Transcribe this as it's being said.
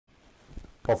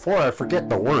Before I forget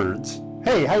the words,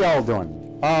 hey, how y'all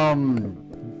doing?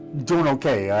 Doing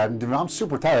okay. I'm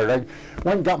super tired. I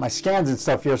went and got my scans and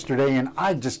stuff yesterday, and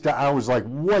I was like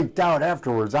wiped out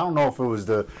afterwards. I don't know if it was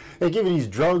they give you these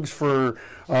drugs for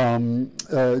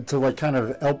to like kind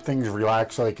of help things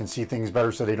relax so they can see things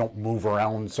better, so they don't move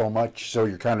around so much, so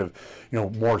you're kind of,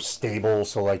 more stable,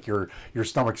 so like your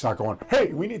stomach's not going, hey,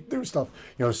 we need to do stuff,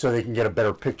 so they can get a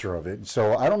better picture of it.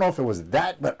 So I don't know if it was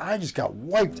that, but I just got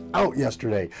wiped out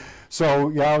yesterday. So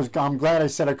yeah, I'm glad I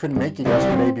said I couldn't make it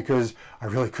yesterday, because I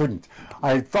really couldn't.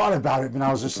 I thought about it and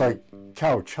I was just like,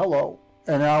 couch, hello.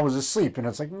 And I was asleep, and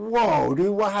it's like, whoa, dude,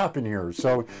 what happened here?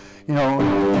 So,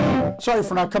 sorry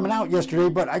for not coming out yesterday,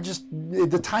 but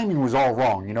the timing was all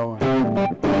wrong, I've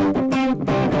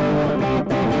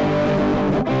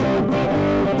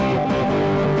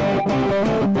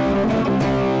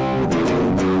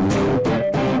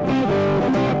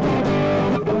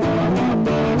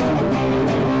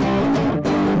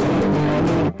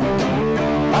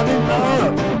been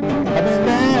up, I've been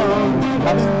down,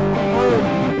 I've been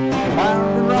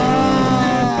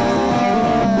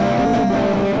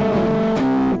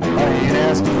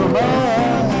asking for much.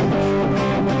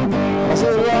 I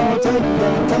said, I'll take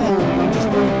that time, just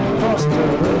wait across the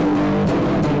road.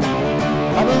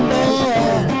 I've been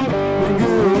bad, been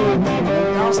good,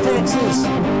 Dallas, Texas,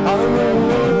 Hollywood.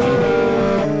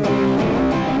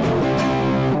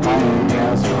 I ain't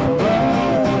asked for much.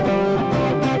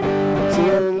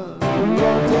 Said,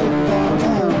 I'll take that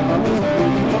time, I'll just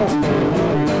wait across the road.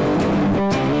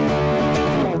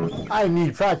 I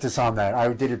need practice on that.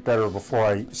 I did it better before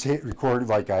I hit record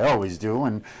like I always do,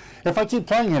 and if I keep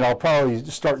playing it, I'll probably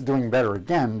start doing better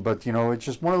again. But it's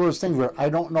just one of those things where I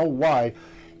don't know why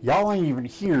y'all ain't even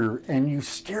here, and you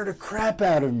scare the crap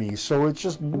out of me. So it's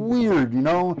just weird,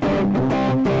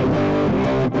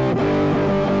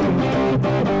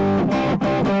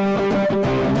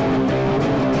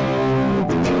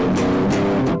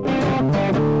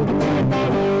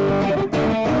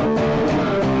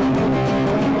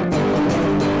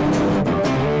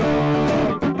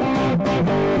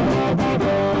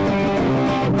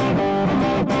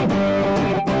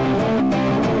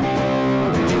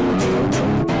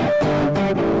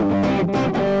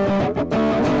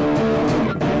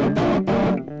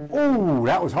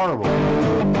 That was horrible.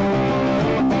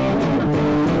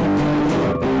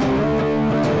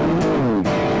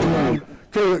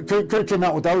 Could have came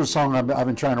out with the other song I've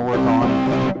been trying to work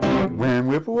on. When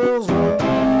whippoorwills roll,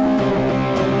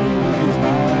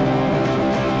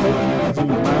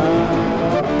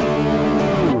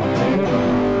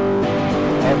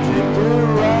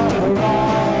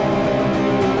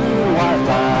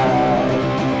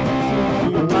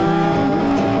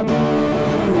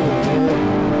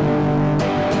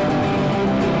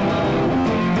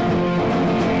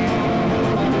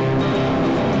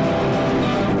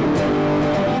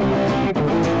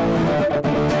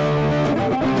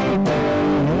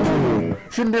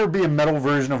 shouldn't there be a metal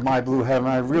version of My Blue Heaven?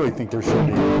 I really think there should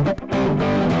be.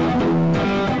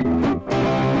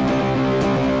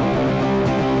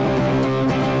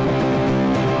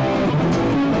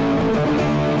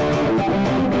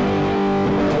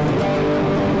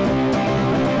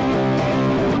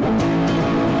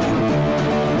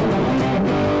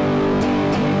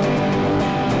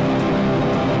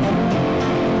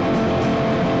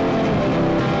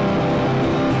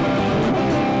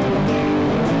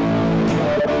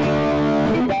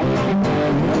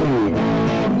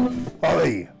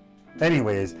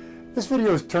 Anyways, this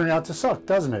video is turning out to suck,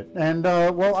 doesn't it? And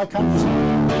well, I kind of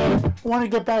just want to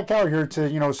get back out here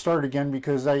to start again,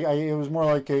 because it was more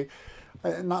like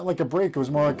not like a break. It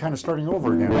was more like kind of starting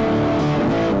over again.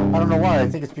 I don't know why. I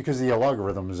think it's because of the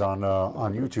algorithms on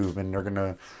YouTube, and they're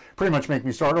gonna pretty much make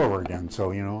me start over again.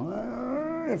 So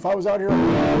if I was out here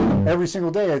every single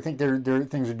day, I think their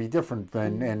things would be different,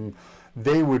 and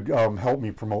they would help me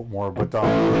promote more. But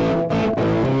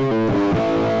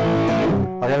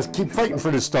I gotta keep fighting for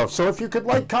this stuff. So if you could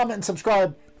like, comment, and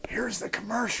subscribe. Here's the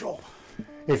commercial.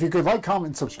 If you could like, comment,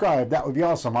 and subscribe, that would be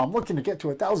awesome. I'm looking to get to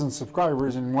 1,000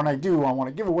 subscribers, and when I do, I want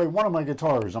to give away one of my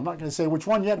guitars. I'm not going to say which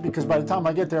one yet, because by the time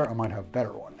I get there, I might have a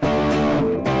better one.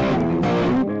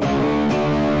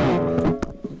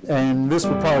 And this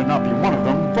would probably not be one of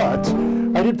them, but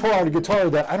I did pull out a guitar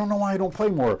that I don't know why I don't play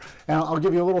more. And I'll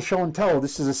give you a little show and tell.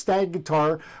 This is a Stag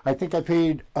guitar. I think I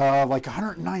paid like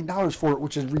 $109 for it,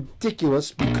 which is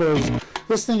ridiculous, because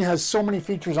this thing has so many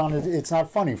features on it. It's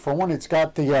not funny. For one, it's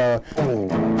got the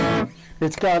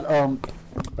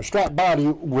a strap body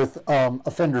with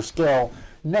a Fender scale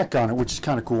neck on it, which is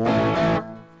kind of cool.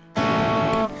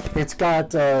 It's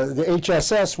got the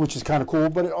HSS, which is kind of cool,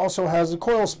 but it also has a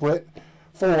coil split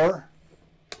for,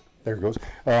 there it goes,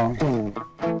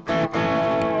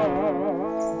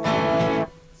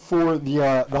 for the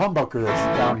humbucker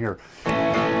that's down here.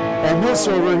 And this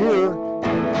over here,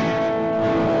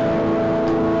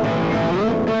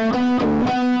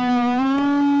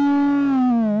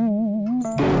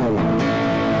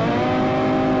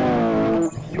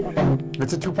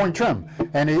 it's a 2-point trim,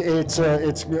 and it's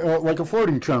like a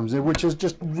floating trim, which is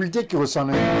just ridiculous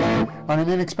on an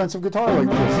inexpensive guitar like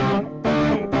this.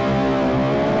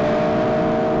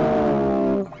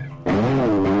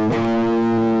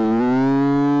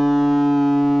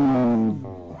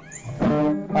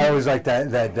 I always like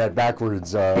that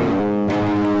backwards.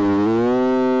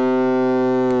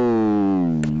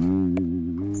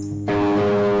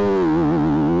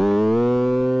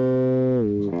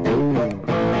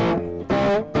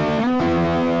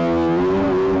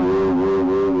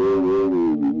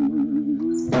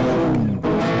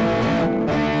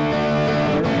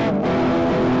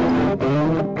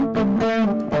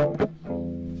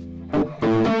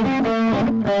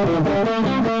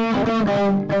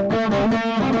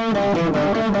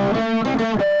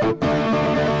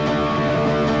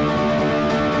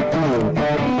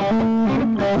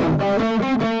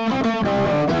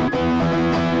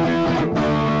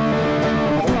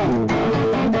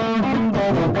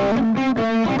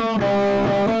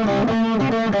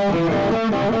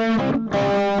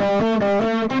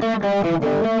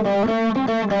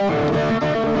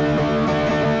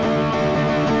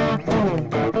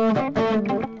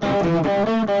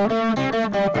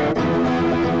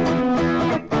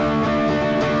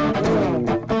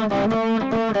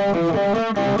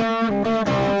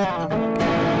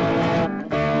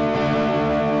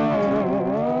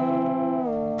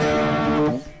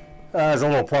 There's a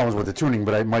little problems with the tuning,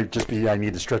 but I might just be, I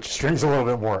need to stretch the strings a little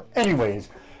bit more. Anyways,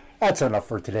 that's enough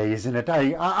for today, isn't it?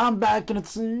 I'm back, and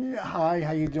it's, hi,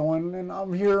 how you doing? And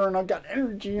I'm here, and I've got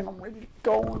energy, and I'm ready to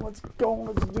go, and let's go,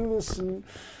 let's do this, and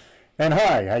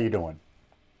hi, how you doing?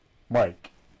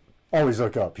 Mike. Always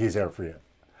look up, he's there for you.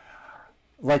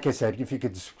 Like I said, if you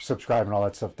could subscribe and all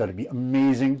that stuff, that'd be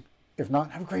amazing. If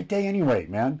not, have a great day anyway,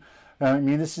 man. I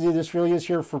mean, this really is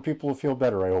here for people to feel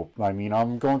better, I hope. I mean,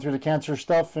 I'm going through the cancer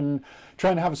stuff and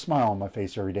trying to have a smile on my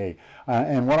face every day.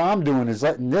 And what I'm doing is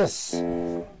letting this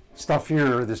stuff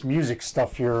here, this music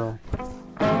stuff here,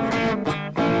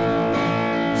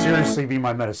 seriously be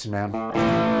my medicine, man.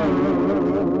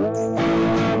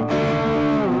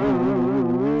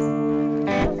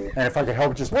 And if I could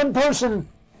help just one person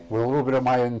with a little bit of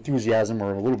my enthusiasm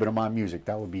or a little bit of my music,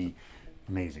 that would be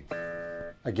amazing.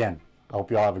 Again, I hope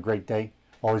you all have a great day.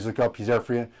 Always look up. He's there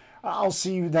for you. I'll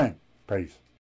see you then. Peace.